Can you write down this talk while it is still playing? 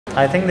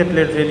I think they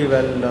played really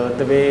well.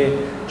 The way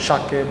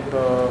Shakib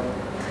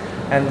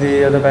and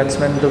the other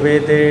batsmen, the way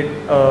they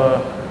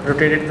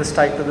rotated the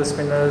strike to the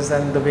spinners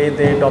and the way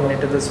they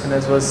dominated the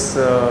spinners was,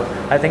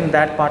 I think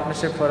that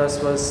partnership for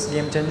us was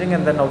game changing.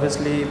 And then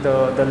obviously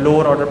the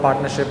lower order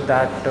partnership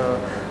that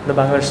the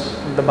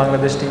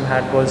Bangladesh team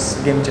had was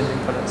game changing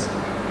for us.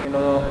 You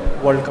know,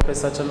 World Cup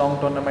is such a long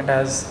tournament.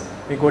 As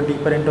we go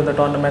deeper into the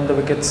tournament, the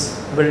wickets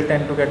will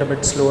tend to get a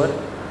bit slower.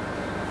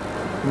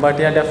 But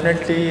yeah,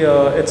 definitely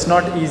it's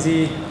not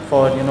easy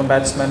for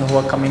batsmen who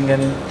are coming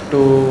in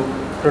to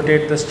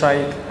rotate the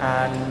strike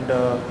and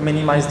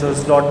minimize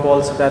those dot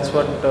balls. So that's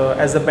what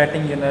as a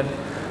batting unit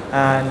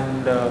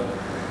and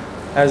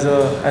as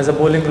a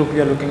bowling group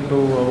we are looking to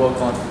work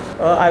on.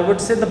 I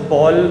would say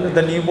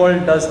the new ball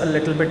does a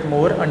little bit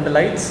more under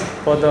lights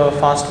for the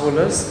fast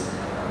bowlers,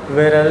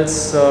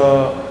 whereas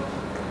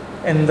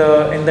in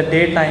the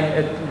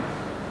daytime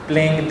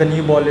playing the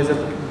new ball is a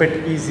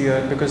bit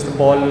easier because the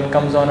ball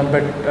comes on a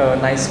bit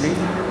nicely.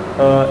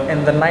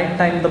 In the night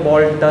time, the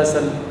ball does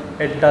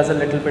a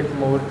little bit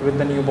more with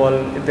the new ball.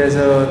 There's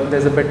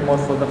a bit more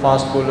for the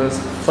fast bowlers.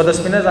 For the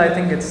spinners, I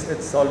think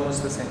it's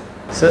almost the same.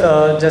 So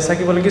जैसा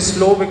कि बोले कि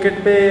slow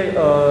wicket पे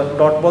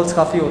dot balls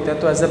काफ़ी होते हैं,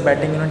 तो as a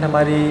batting unit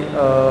हमारी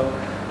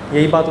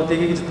यही बात होती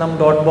है कि जितना हम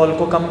डॉट बॉल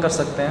को कम कर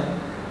सकते हैं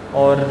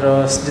और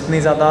जितनी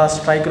ज़्यादा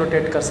स्ट्राइक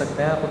रोटेट कर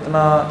सकते हैं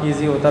उतना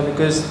ईजी होता है,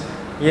 बिकॉज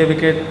ये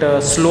विकेट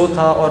स्लो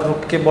था और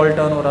रुक के बॉल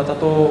टर्न हो रहा था,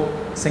 तो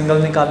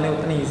सिंगल निकालने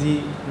उतने इजी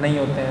नहीं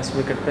होते हैं इस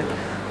विकेट पे,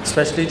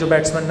 स्पेशली जो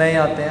बैट्समैन नए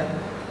आते हैं।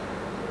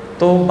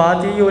 तो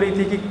बात यही हो रही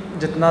थी कि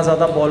जितना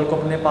ज़्यादा बॉल को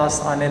अपने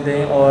पास आने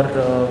दें, और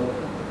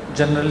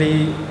जनरली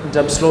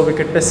जब स्लो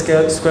विकेट पे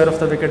square of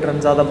the wicket run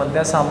ज़्यादा बनते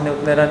हैं, सामने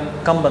उतने रन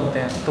कम बनते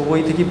हैं। तो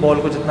वही थी कि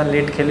बॉल को जितना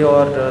लेट खेले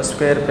और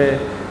स्क्वायर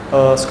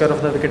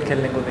ऑफ द विकेट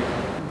खेलने को दें।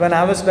 When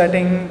I was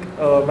batting,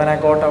 when I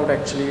got out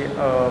actually,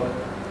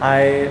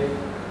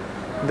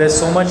 there's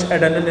so much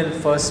adrenaline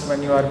first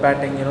when you are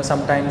batting.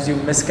 Sometimes you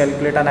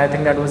miscalculate, and I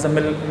think that was a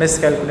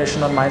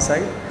miscalculation on my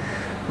side.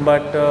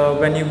 But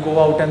when you go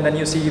out and then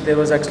you see there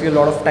was actually a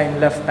lot of time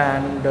left,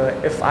 and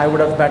if I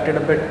would have batted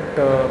a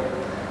bit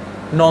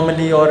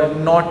normally or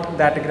not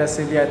that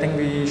aggressively, I think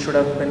we should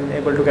have been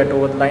able to get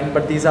over the line.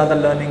 But these are the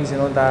learnings,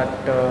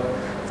 that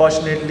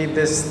fortunately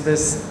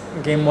this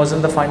game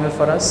wasn't the final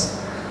for us.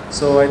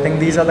 So I think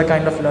these are the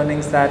kind of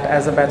learnings that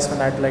as a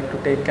batsman I'd like to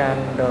take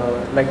and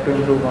like to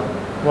improve on.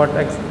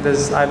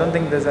 I don't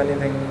think there's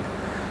anything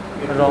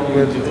wrong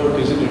with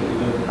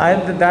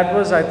that.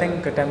 Was, I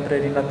think,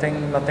 temporary,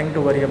 nothing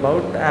to worry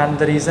about. And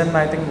the reason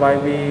I think why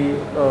we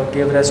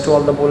gave rest to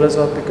all the bowlers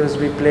was because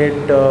we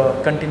played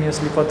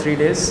continuously for 3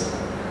 days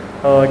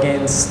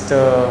against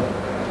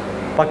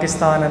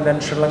Pakistan and then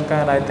Sri Lanka,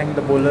 and I think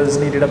the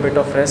bowlers needed a bit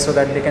of rest so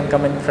that they can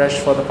come in fresh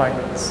for the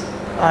finals.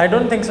 I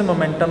don't think so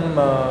momentum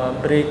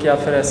break या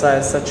फिर ऐसा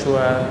सच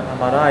हुआ है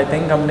हमारा। I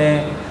think हमने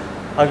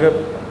अगर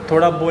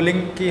थोड़ा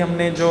bowling की,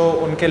 हमने जो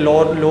उनके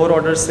लोअर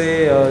ऑर्डर से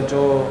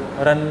जो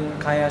रन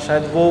खाए हैं,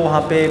 शायद वो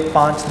वहाँ पे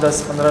 5,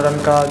 10, 15 रन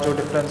का जो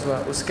डिफरेंस हुआ,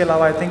 उसके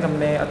अलावा आई थिंक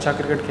हमने अच्छा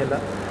क्रिकेट खेला।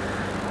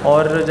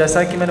 और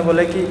जैसा कि मैंने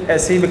बोला कि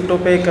ऐसी विकेटों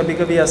पे कभी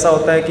कभी ऐसा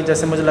होता है कि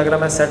जैसे मुझे लग रहा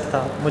मैं सेट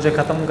था, मुझे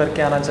ख़त्म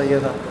करके आना चाहिए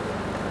था।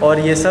 और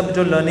ये सब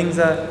जो लर्निंग्स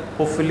है,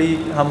 होपफुली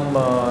हम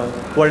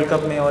वर्ल्ड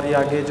कप में और ये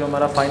आगे जो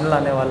हमारा फाइनल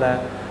आने वाला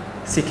है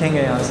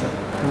सीखेंगे यहाँ से।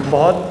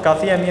 बहुत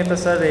काफ़ी अहमियत है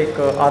सर, एक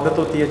आदत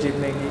होती है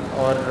जीतने की,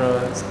 और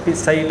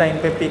सही टाइम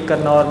पे पीक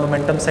करना और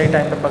मोमेंटम सही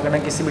टाइम पे पकड़ना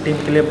किसी भी टीम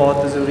के लिए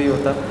बहुत ज़रूरी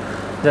होता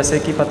है। जैसे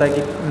कि पता है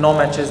कि 9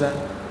 मैचेस हैं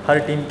हर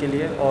टीम के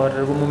लिए,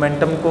 और वो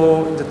मोमेंटम को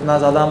जितना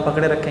ज़्यादा हम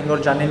पकड़े रखेंगे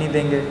और जाने नहीं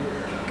देंगे,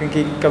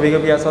 क्योंकि कभी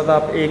कभी ऐसा होता है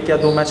आप 1 या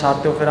 2 मैच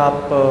हारते हो, फिर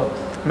आप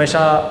हमेशा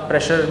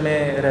प्रेशर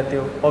में रहते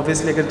हो।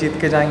 ऑब्वियसली अगर जीत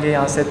के जाएंगे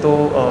यहाँ से तो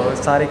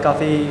सारे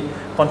काफ़ी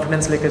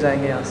कॉन्फिडेंस लेके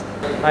जाएंगे यहाँ से।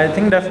 आई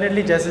थिंक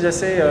डेफिनेटली जैसे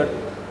जैसे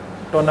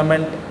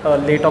टूर्नामेंट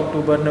लेट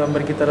अक्टूबर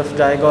नवंबर की तरफ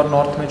जाएगा और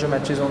नॉर्थ में जो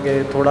मैचेस होंगे,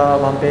 थोड़ा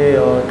वहाँ पे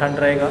ठंड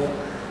रहेगा,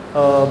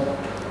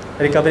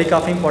 रिकवरी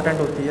काफ़ी इंपॉर्टेंट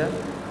होती है।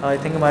 आई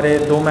थिंक हमारे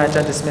 2 मैच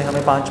हैं जिसमें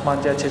हमें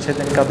 5 या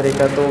 6 दिन का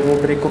ब्रेक है, तो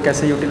वो ब्रेक को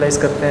कैसे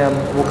यूटिलाइज़ करते हैं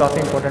हम, वो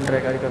काफ़ी इंपॉर्टेंट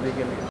रहेगा रिकवरी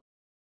के लिए।